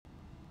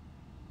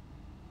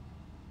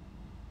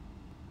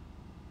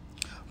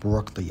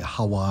Barak the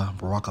Yahweh,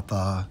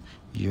 Barakatha,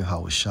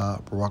 Yahweh,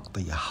 Barak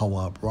the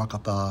Yahweh,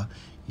 Barakatha,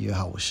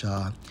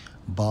 Yahweh,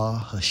 Ba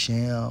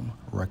Hashem,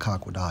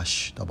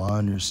 Rakakwadash. The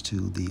honors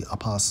to the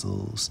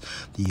apostles,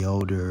 the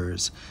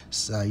elders,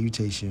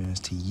 salutations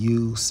to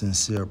you,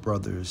 sincere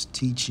brothers,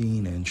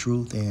 teaching in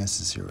truth and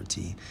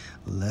sincerity.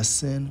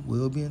 Lesson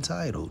will be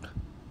entitled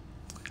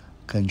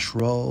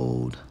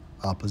Controlled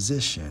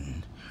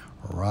Opposition.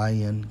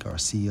 Ryan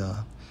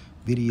Garcia.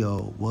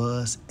 Video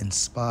was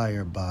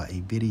inspired by a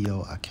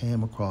video I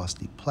came across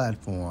the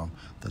platform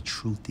The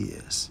Truth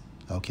Is.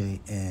 Okay,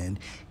 and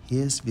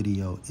his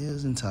video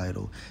is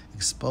entitled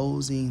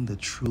Exposing the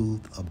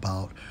Truth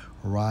About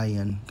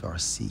Ryan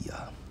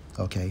Garcia.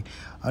 Okay,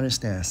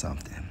 understand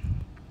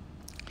something.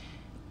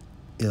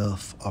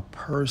 If a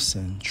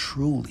person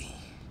truly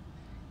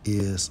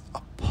is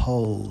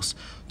opposed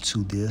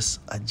to this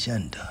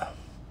agenda,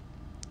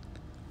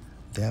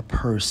 that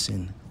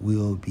person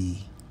will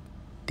be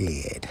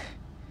dead,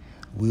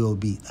 will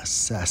be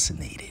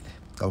assassinated,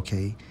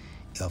 okay?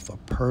 If a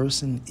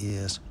person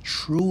is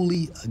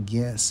truly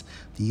against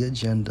the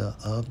agenda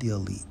of the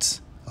elites,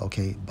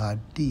 okay, by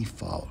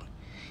default,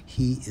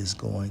 he is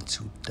going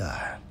to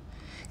die.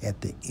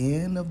 At the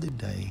end of the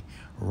day,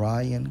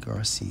 Ryan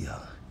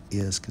Garcia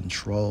is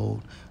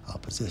controlled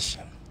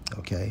opposition,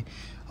 okay?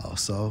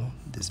 Also,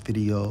 this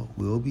video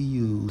will be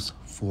used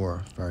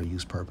for fair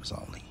use purpose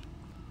only.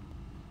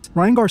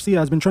 Ryan Garcia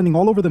has been trending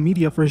all over the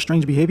media for his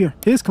strange behavior.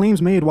 His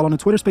claims made while on a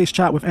Twitter space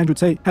chat with Andrew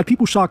Tate had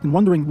people shocked and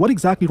wondering what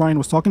exactly Ryan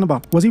was talking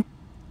about. Was he?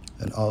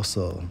 And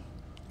also,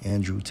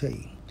 Andrew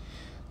Tate.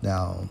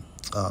 Now,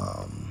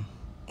 I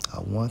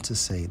want to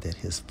say that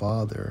his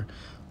father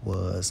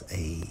was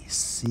a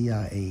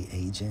CIA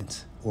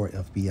agent or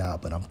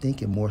FBI, but I'm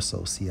thinking more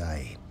so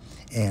CIA.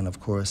 And of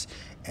course,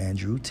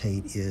 Andrew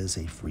Tate is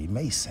a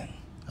Freemason,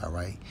 all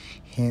right?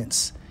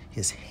 Hence,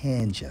 his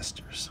hand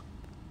gestures.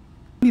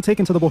 He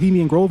taken to the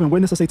Bohemian Grove and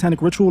witnessed a satanic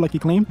ritual like he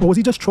claimed, or was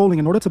he just trolling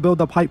in order to build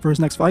up hype for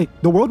his next fight?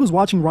 The world was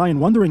watching Ryan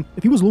wondering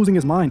if he was losing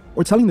his mind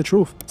or telling the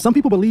truth. Some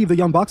people believe the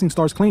young boxing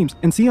star's claims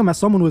and see him as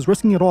someone who is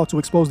risking it all to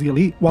expose the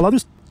elite, while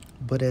others...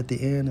 But at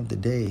the end of the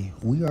day,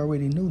 we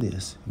already knew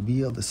this.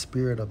 Via the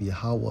spirit of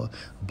Yahweh,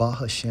 Ba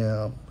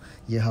Hashem,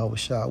 Yahweh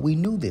Shah. We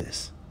knew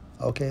this.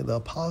 Okay, the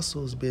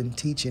apostles been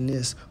teaching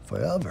this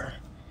forever.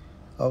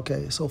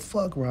 Okay, so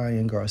fuck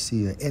Ryan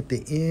Garcia. At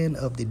the end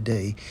of the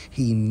day,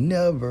 he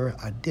never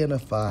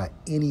identified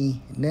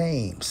any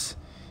names.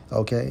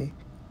 Okay,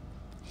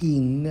 he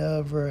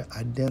never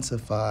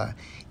identified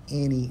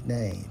any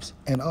names.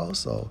 And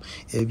also,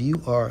 if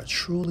you are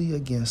truly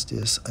against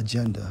this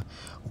agenda,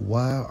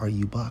 why are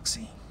you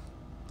boxing?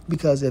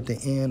 Because at the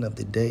end of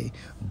the day,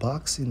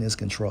 boxing is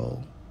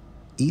control.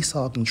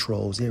 Esau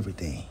controls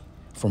everything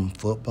from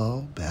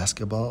football,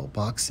 basketball,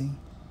 boxing.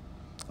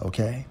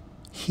 Okay?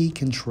 He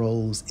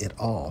controls it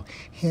all,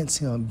 hence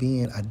him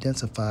being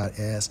identified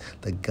as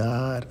the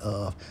God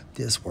of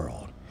this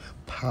world.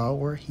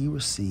 Power he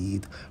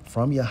received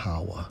from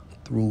Yahweh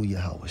through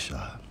Yahweh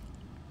Shah.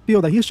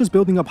 Feel that he's just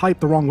building up hype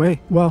the wrong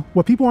way. Well,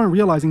 what people aren't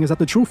realizing is that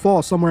the truth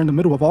falls somewhere in the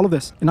middle of all of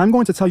this, and I'm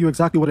going to tell you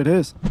exactly what it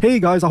is. Hey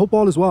guys, I hope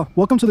all is well.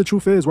 Welcome to The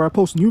Truth Is, where I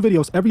post new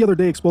videos every other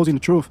day exposing the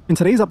truth. In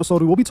today's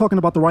episode, we will be talking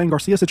about the Ryan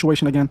Garcia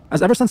situation again,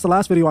 as ever since the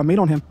last video I made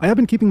on him, I have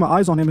been keeping my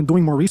eyes on him and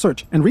doing more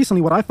research, and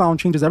recently what I found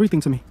changes everything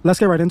to me. Let's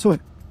get right into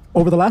it.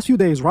 Over the last few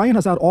days, Ryan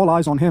has had all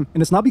eyes on him,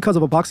 and it's not because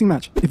of a boxing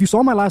match. If you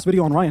saw my last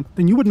video on Ryan,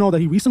 then you would know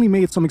that he recently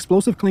made some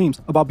explosive claims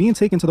about being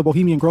taken to the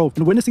Bohemian Grove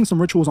and witnessing some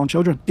rituals on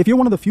children. If you're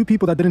one of the few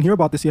people that didn't hear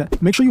about this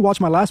yet, make sure you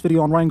watch my last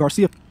video on Ryan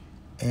Garcia.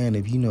 And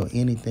if you know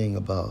anything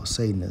about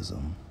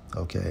Satanism,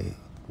 okay,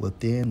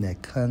 within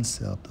that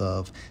concept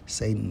of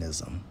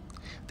Satanism,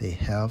 they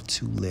have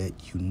to let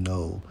you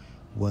know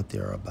what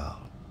they're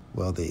about,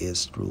 whether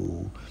it's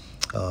through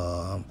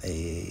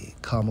a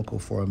comical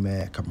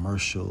format,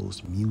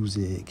 commercials,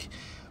 music,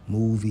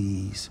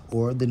 movies,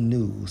 or the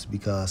news,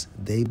 because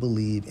they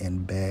believe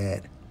in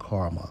bad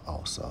karma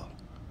also.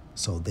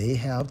 So they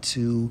have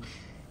to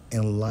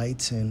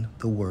enlighten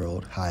the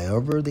world,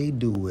 however they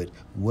do it,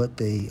 what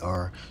they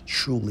are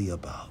truly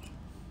about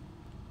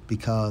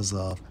because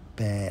of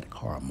bad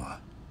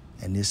karma.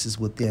 And this is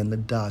within the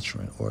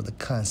doctrine or the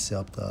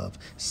concept of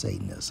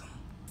Satanism.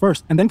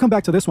 First, and then come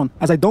back to this one,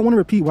 as I don't want to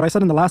repeat what I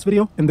said in the last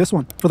video in this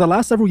one. For the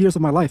last several years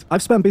of my life,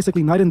 I've spent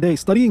basically night and day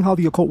studying how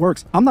the occult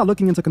works. I'm not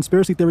looking into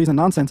conspiracy theories and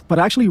nonsense, but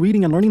actually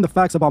reading and learning the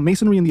facts about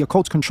masonry and the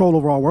occult's control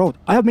over our world.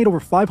 I have made over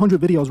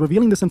 500 videos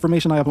revealing this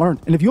information I have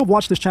learned, and if you have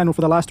watched this channel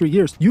for the last 3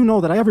 years, you know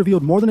that I have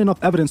revealed more than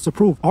enough evidence to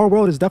prove our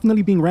world is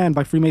definitely being ran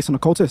by Freemason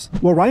occultists.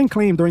 What Ryan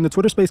claimed during the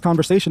Twitter space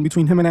conversation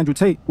between him and Andrew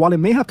Tate, while it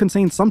may have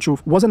contained some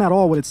truth, wasn't at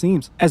all what it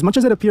seems. As much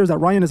as it appears that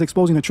Ryan is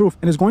exposing the truth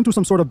and is going through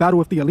some sort of battle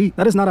with the elite,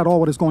 that is not at all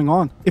what is going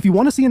on. If you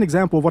want to see an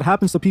example of what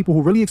happens to people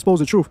who really expose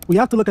the truth, we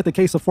have to look at the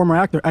case of former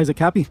actor Isaac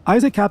Cappy.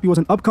 Isaac Cappy was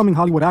an upcoming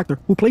Hollywood actor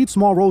who played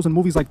small roles in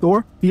movies like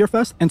Thor, Fear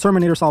Fest, and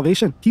Terminator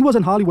Salvation. He was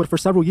in Hollywood for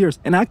several years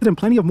and acted in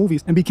plenty of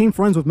movies and became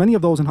friends with many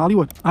of those in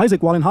Hollywood.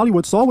 Isaac, while in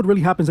Hollywood, saw what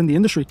really happens in the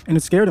industry and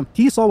it scared him.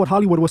 He saw what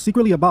Hollywood was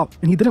secretly about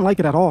and he didn't like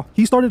it at all.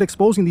 He started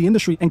exposing the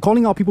industry and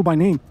calling out people by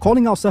name,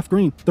 calling out Seth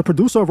Green, the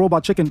producer of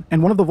Robot Chicken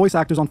and one of the voice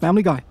actors on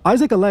Family Guy.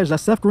 Isaac alleged that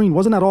Seth Green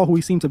wasn't at all who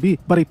he seemed to be,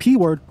 but a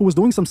P-word who was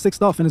doing some sick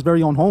stuff in his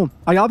very own home.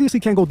 I obviously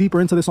can't go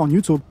deeper into this on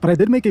YouTube, but I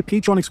did make a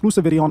Patreon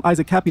exclusive video on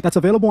Isaac Cappy that's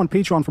available on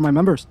Patreon for my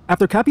members.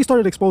 After Cappy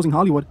started exposing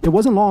Hollywood, it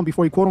wasn't long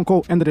before he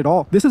quote-unquote ended it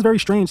all. This is very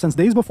strange since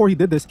days before he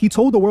did this, he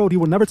told the world he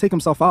would never take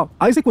himself out.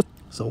 Isaac was—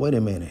 So wait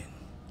a minute.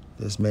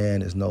 This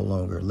man is no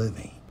longer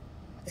living.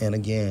 And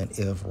again,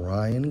 if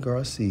Ryan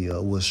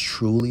Garcia was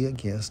truly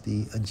against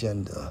the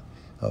agenda,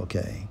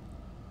 okay,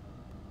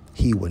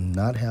 he would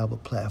not have a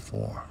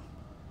platform,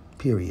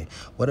 period.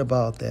 What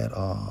about that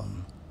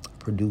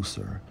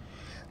producer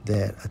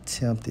that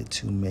attempted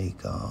to make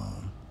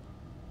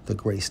the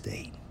Gray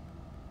State,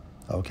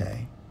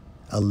 okay?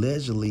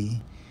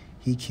 Allegedly,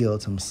 he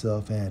killed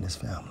himself and his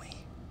family.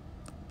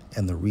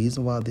 And the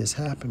reason why this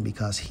happened,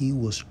 because he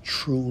was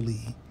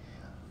truly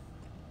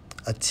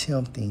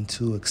attempting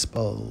to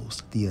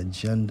expose the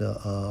agenda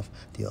of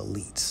the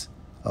elites,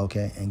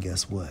 okay? And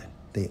guess what?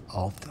 They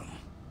offed him.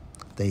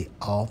 They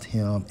offed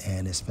him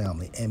and his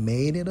family and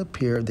made it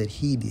appear that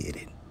he did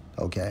it,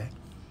 okay?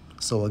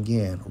 So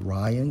again,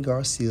 Ryan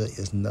Garcia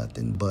is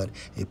nothing but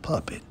a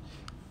puppet.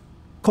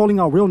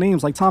 Calling out real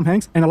names like Tom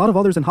Hanks and a lot of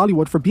others in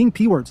Hollywood for being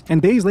P-words,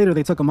 and days later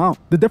they took him out.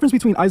 The difference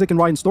between Isaac and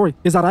Ryan's story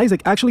is that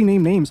Isaac actually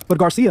named names, but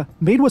Garcia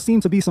made what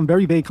seemed to be some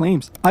very vague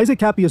claims. Isaac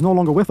Cappy is no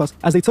longer with us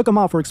as they took him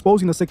out for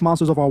exposing the sick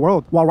monsters of our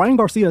world, while Ryan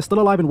Garcia is still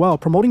alive and well,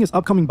 promoting his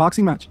upcoming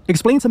boxing match.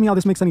 Explain to me how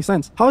this makes any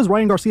sense. How is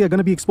Ryan Garcia going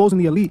to be exposing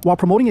the elite while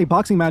promoting a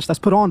boxing match that's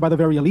put on by the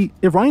very elite?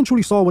 If Ryan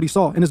truly saw what he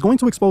saw and is going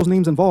to expose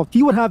names involved,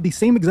 he would have the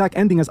same exact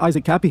ending as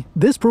Isaac Cappy.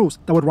 This proves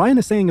that what Ryan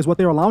is saying is what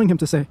they're allowing him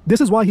to say.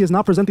 This is why he is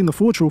not presenting the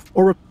full truth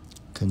or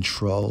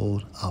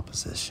controlled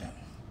opposition,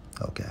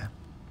 okay?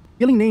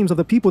 revealing names of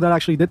the people that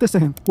actually did this to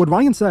him. What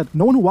Ryan said,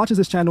 no one who watches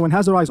this channel and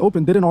has their eyes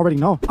open didn't already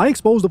know. I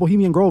exposed the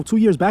Bohemian Grove 2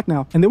 years back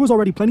now, and there was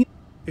already plenty.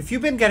 If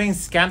you've been getting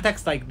scam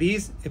texts like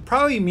these, it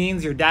probably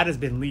means your data has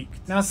been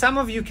leaked. Now, some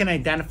of you can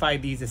identify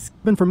these as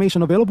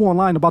Information available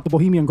online about the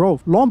Bohemian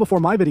Grove long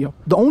before my video.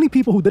 The only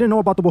people who didn't know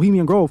about the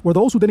Bohemian Grove were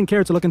those who didn't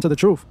care to look into the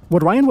truth.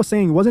 What Ryan was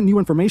saying wasn't new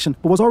information,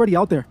 but was already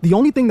out there. The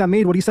only thing that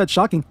made what he said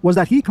shocking was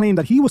that he claimed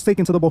that he was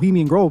taken to the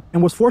Bohemian Grove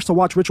and was forced to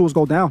watch rituals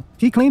go down.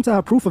 He claimed to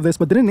have proof of this,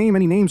 but didn't name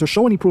any names or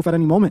show any proof at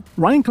any moment.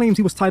 Ryan claims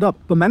he was tied up,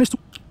 but managed to...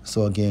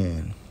 So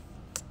again,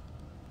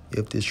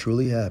 if this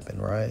truly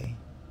happened, right?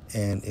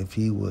 And if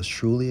he was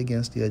truly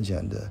against the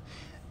agenda,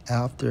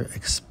 after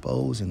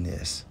exposing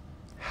this,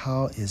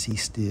 how is he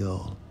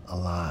still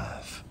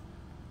alive?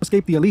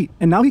 Escape the elite,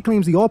 and now he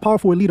claims the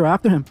all-powerful elite are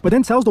after him, but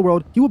then tells the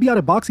world he will be at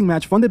a boxing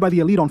match funded by the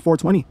elite on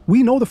 420.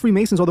 We know the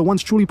Freemasons are the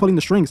ones truly pulling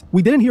the strings.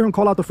 We didn't hear him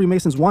call out the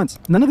Freemasons once.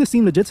 None of this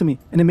seemed legit to me,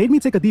 and it made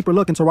me take a deeper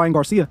look into Ryan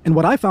Garcia, and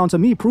what I found to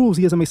me proves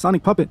he is a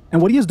Masonic puppet,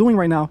 and what he is doing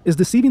right now is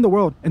deceiving the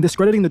world and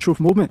discrediting the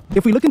truth movement.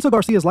 If we look into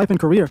Garcia's life and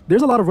career,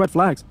 there's a lot of red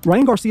flags.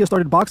 Ryan Garcia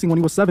started boxing when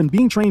he was 7,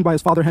 being trained by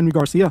his father Henry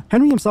Garcia.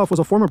 Henry himself was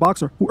a former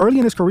boxer who early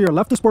in his career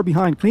left the sport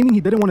behind, claiming he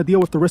didn't want to deal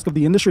with the risk of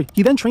the industry.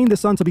 He then trained his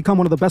son to become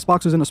one of the best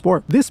boxers in the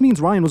sport. This means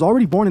Ryan was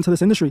already born into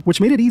this industry, which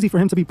made it easy for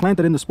him to be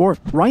planted in the sport.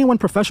 Ryan went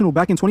professional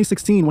back in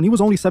 2016 when he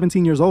was only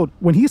 17 years old,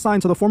 when he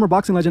signed to the former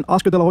boxing legend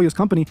Oscar De La Hoya's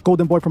company,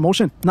 Golden Boy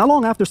Promotion. Not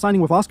long after signing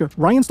with Oscar,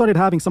 Ryan started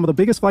having some of the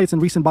biggest fights in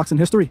recent boxing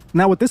history.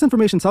 Now, what this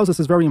information tells us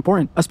is very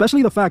important,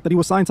 especially the fact that he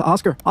was signed to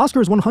Oscar.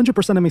 Oscar is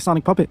 100% a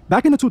Masonic puppet.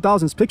 Back in the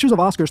 2000s, pictures of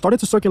Oscar started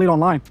to circulate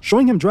online,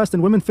 showing him dressed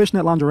in women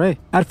fishnet lingerie.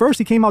 At first,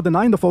 he came out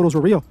denying the photos were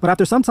real, but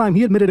after some time,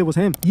 he admitted it was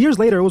him. Years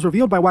later, it was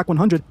revealed by WAC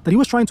 100 that he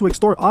was trying to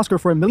extort Oscar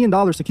for $1 million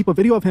to keep a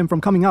video of him from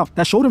coming out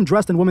that showed him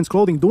dressed in women's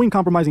clothing doing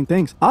compromising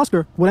things.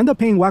 Oscar would end up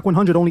paying WAC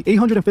 100 only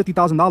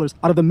 $850,000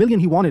 out of the $1 million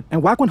he wanted,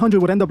 and WAC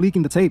 100 would end up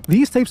leaking the tape.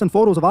 These tapes and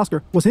photos of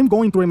Oscar was him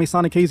going through a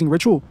Masonic hazing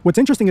ritual. What's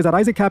interesting is that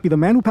Isaac Cappy, the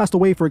man who passed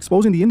away for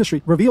exposing the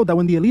industry, revealed that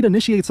when the elite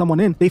initiates someone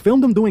in, they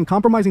filmed them doing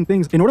compromising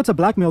things in order to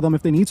blackmail them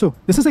if they need to.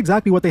 This is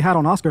exactly what they had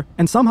on Oscar,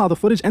 and somehow the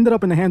footage ended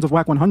up in the hands of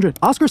WAC 100.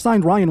 Oscar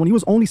signed Ryan when he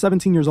was only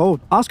 17 years old.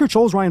 Oscar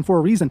chose Ryan for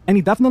a reason, and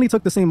he definitely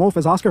took the same oath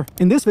as Oscar.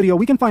 In this video,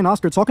 we can find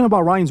Oscar talking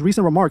about Ryan's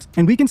recent remarks,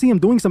 and we can see him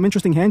doing some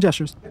interesting hand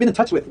gestures. I've been in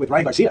touch with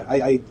Ryan Garcia.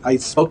 I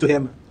spoke to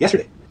him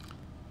yesterday.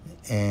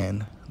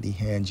 And the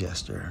hand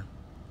gesture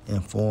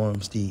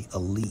informs the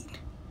elite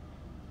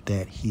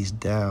that he's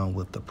down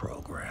with the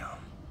program,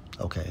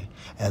 okay,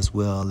 as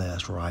well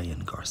as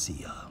Ryan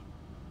Garcia.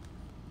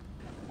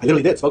 I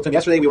literally did. Spoke to him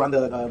yesterday. We were on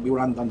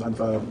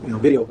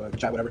video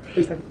chat, whatever.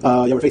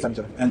 FaceTime. Yeah, we're FaceTime each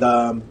other.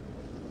 And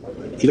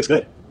he looks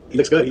good. He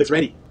looks good. He looks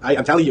ready.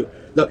 I'm telling you.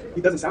 Look,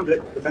 he doesn't sound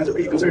good. The fans are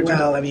really concerned.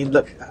 Well, I mean,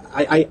 look,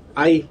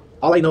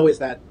 all I know is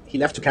that he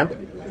left to camp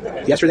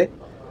yesterday,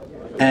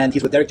 and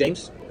he's with Derek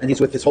James, and he's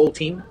with his whole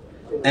team.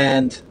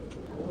 And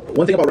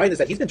one thing about Ryan is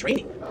that he's been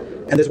training,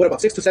 and there's about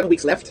 6 to 7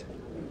 weeks left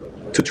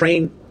to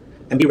train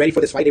and be ready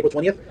for this fight April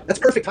 20th. That's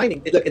perfect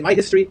timing. Look, in my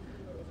history,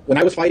 when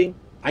I was fighting,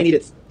 I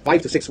needed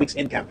 5 to 6 weeks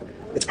in camp.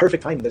 It's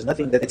perfect timing. There's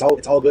nothing that it's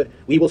all good.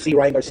 We will see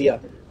Ryan Garcia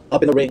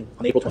up in the ring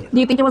on April 20th. Do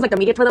you think it was like the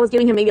media tour that was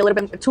giving him maybe a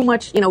little bit too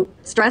much,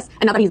 stress?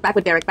 And now that he's back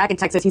with Derek, back in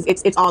Texas,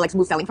 it's all like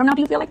smooth sailing from now.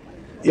 Do you feel like?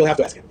 You'll have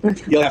to ask him.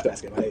 You'll have to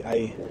ask him.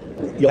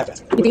 You'll have to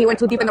ask him. You think he went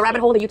too deep in the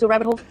rabbit hole, the YouTube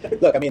rabbit hole?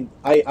 Look, I mean,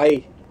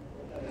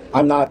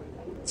 I'm not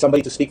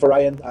somebody to speak for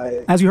Ryan.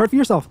 As you heard for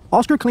yourself,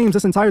 Oscar claims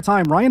this entire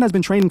time Ryan has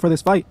been training for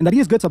this fight and that he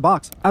is good to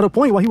box. At a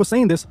point while he was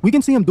saying this, we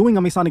can see him doing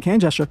a Masonic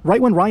hand gesture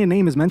right when Ryan's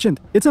name is mentioned.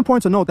 It's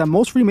important to note that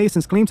most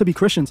Freemasons claim to be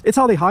Christians. It's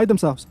how they hide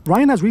themselves.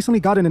 Ryan has recently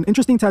gotten an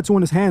interesting tattoo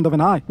on his hand of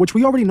an eye, which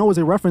we already know is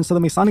a reference to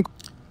the Masonic.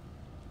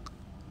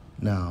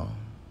 Now,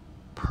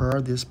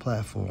 per this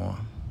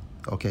platform,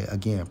 okay,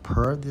 again,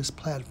 per this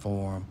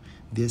platform,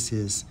 this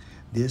is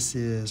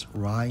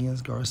Ryan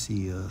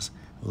Garcia's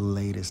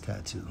latest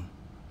tattoo.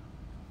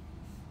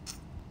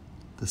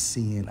 The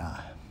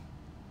CNI.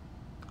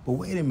 But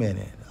wait a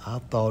minute, I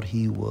thought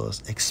he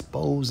was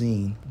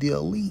exposing the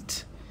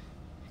elite.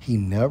 He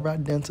never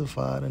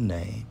identified a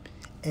name,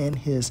 and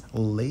his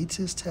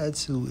latest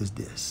tattoo is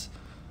this,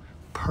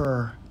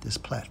 per this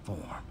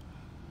platform.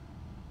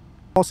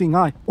 All-seeing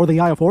eye, or the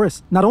Eye of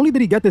Horus. Not only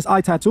did he get this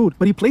eye tattooed,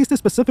 but he placed it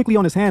specifically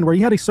on his hand where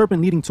he had a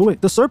serpent leading to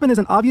it. The serpent is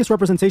an obvious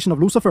representation of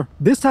Lucifer.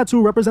 This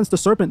tattoo represents the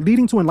serpent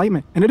leading to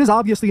enlightenment, and it is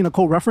obviously an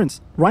occult reference.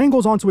 Ryan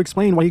goes on to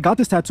explain why he got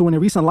this tattoo in a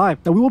recent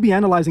live that we will be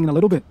analyzing in a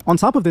little bit. On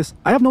top of this,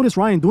 I have noticed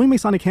Ryan doing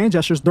Masonic hand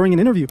gestures during an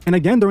interview, and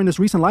again during this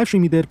recent live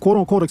stream he did,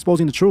 quote-unquote,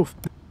 exposing the truth.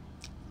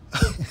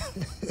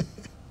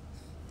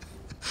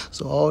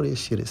 So all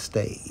this shit is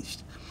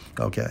staged,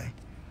 okay?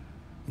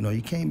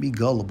 You can't be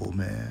gullible,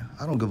 man.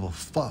 I don't give a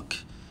fuck,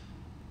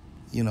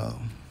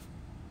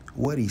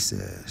 what he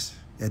says.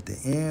 At the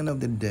end of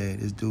the day,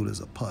 this dude is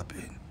a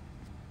puppet.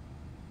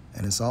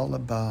 And it's all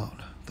about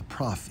the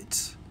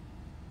profits.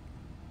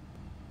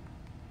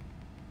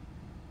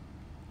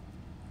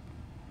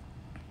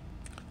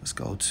 Let's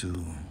go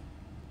to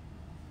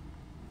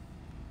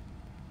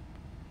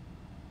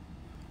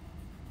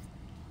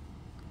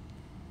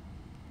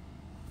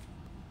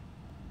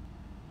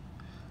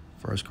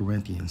First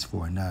Corinthians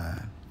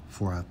 4:9.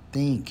 For I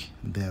think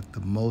that the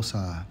Most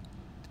High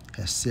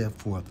has set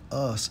forth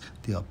us,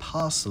 the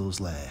apostles,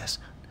 last.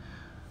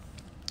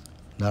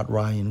 Not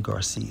Ryan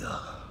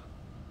Garcia.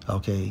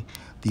 Okay?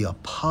 The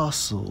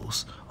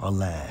apostles are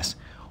last.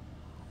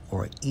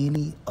 Or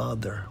any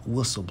other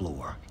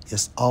whistleblower.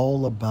 It's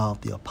all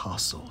about the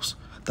apostles.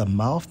 The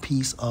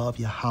mouthpiece of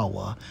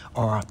Yahweh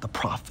are the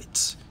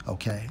prophets.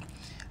 Okay?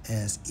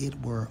 As it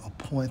were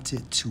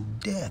appointed to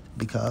death,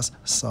 because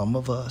some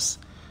of us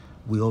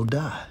will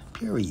die,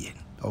 period.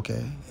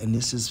 Okay? And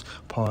this is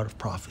part of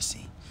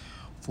prophecy.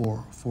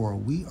 For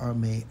we are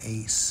made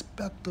a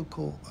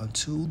spectacle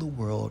unto the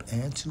world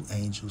and to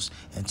angels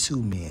and to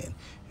men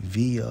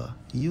via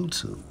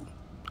YouTube.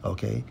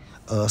 Okay?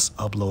 Us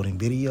uploading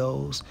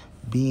videos,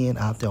 being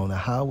out there on the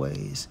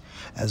highways,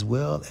 as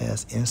well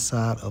as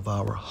inside of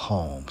our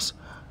homes,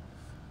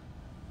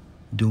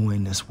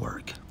 doing this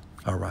work.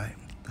 All right?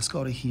 Let's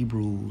go to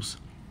Hebrews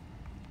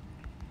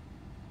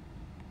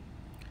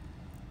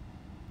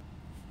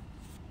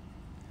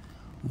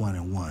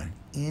 1:1.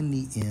 In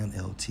the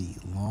NLT,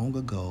 long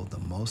ago, the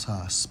Most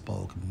High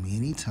spoke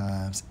many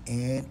times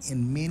and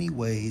in many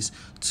ways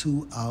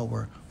to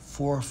our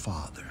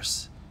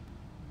forefathers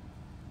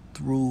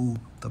through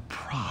the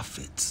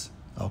prophets.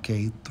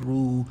 Okay,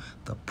 through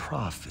the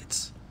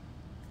prophets.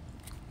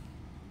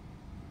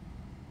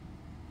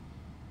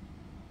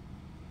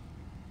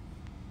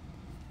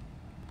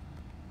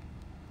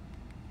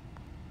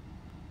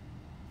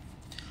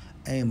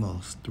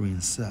 Amos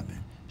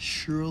 3:7.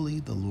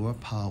 Surely the Lord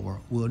power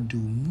will do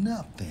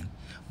nothing,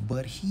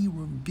 but he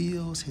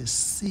reveals his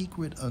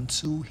secret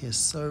unto his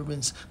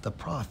servants, the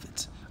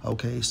prophets.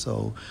 Okay,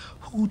 so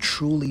who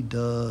truly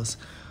does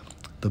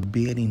the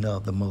bidding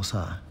of the Most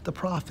High? The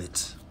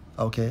prophets.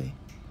 Okay,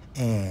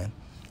 and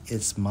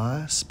it's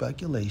my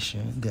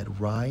speculation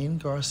that Ryan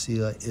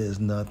Garcia is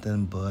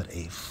nothing but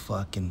a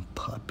fucking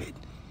puppet.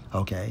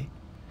 Okay,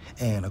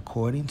 and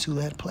according to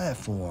that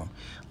platform,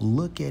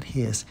 look at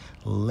his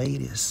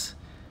latest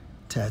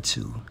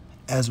tattoo,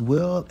 as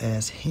well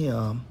as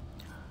him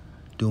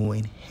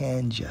doing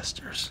hand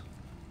gestures.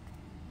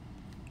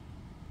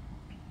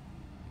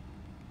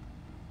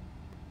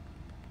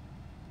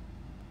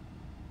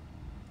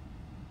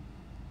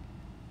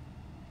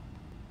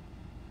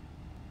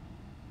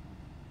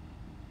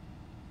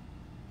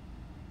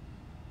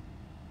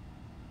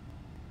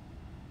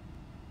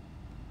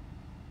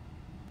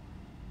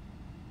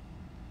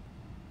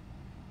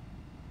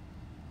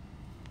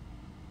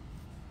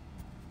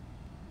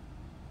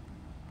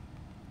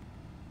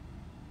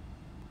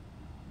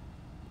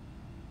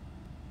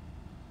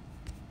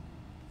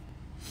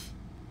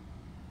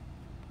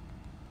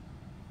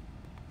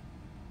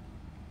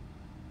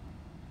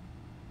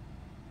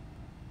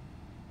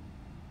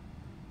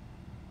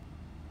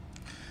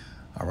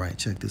 All right,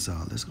 check this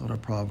out. Let's go to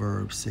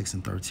Proverbs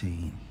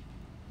 6:13.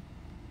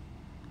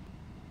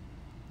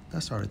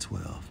 Let's start at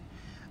 12.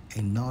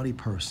 A naughty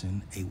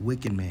person, a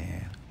wicked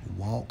man,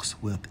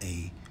 walks with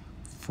a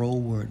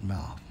froward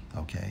mouth.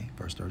 Okay,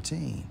 verse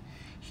 13.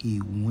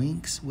 He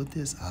winks with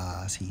his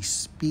eyes, he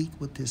speaks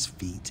with his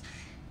feet,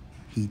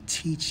 he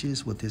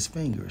teaches with his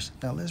fingers.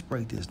 Now let's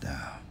break this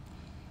down.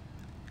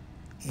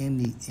 In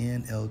the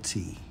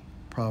NLT,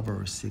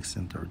 Proverbs 6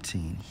 and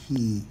 13,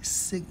 he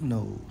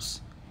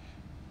signals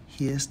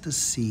his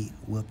deceit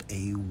with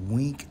a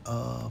wink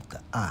of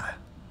the eye.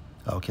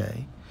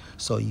 Okay,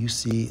 so you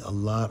see a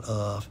lot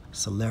of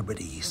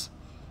celebrities,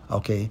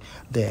 okay,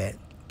 that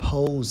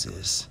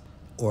poses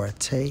or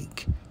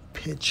takes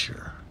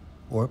pictures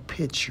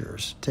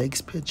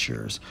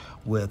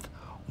with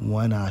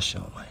one eye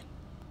showing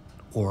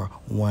or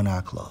one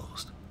eye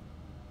closed.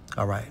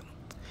 All right,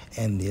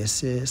 and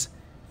this is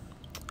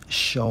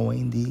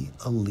showing the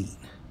elite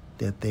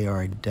that they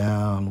are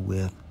down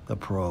with the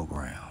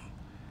program,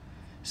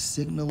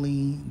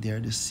 signaling their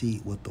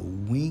deceit with a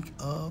wink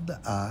of the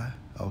eye,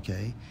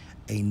 okay,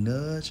 a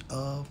nudge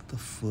of the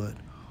foot,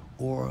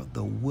 or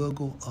the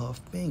wiggle of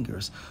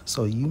fingers.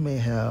 So you may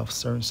have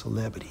certain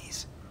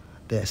celebrities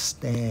that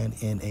stand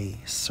in a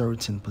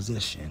certain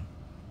position,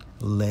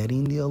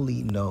 letting the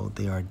elite know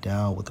they are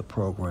down with the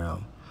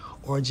program,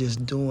 or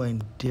just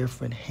doing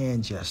different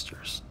hand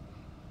gestures.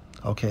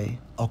 Okay,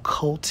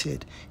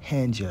 occulted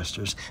hand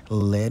gestures,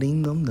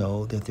 letting them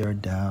know that they're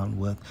down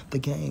with the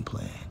game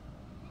plan.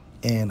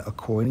 And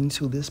according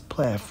to this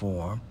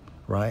platform,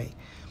 right,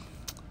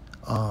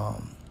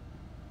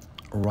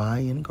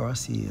 Ryan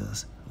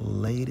Garcia's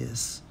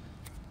latest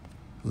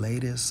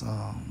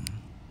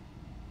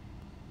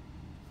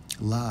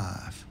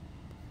live,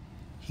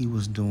 he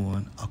was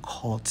doing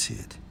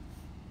occulted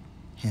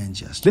hand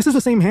gesture. This is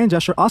the same hand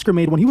gesture Oscar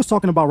made when he was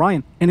talking about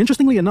Ryan. And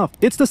interestingly enough,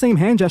 it's the same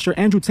hand gesture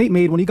Andrew Tate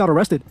made when he got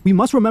arrested. We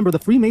must remember the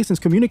Freemasons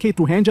communicate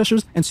through hand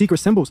gestures and secret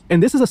symbols.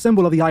 And this is a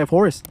symbol of the Eye of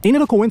Horus. Ain't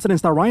it a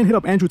coincidence that Ryan hit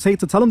up Andrew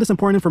Tate to tell him this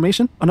important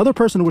information? Another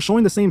person who was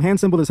showing the same hand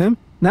symbol as him?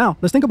 Now,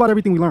 let's think about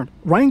everything we learned.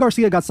 Ryan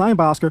Garcia got signed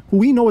by Oscar, who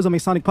we know is a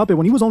Masonic puppet,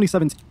 when he was only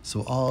 17.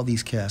 So all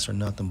these cats are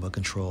nothing but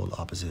controlled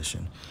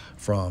opposition,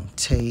 from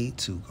Tate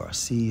to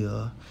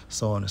Garcia,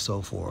 so on and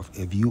so forth.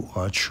 If you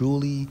are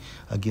truly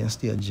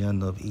against the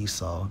agenda of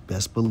Esau,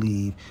 best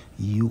believe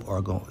you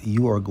are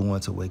going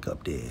to wake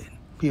up dead.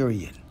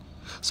 Period.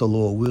 So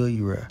Lord, will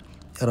you are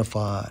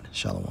edified.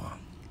 Shalom.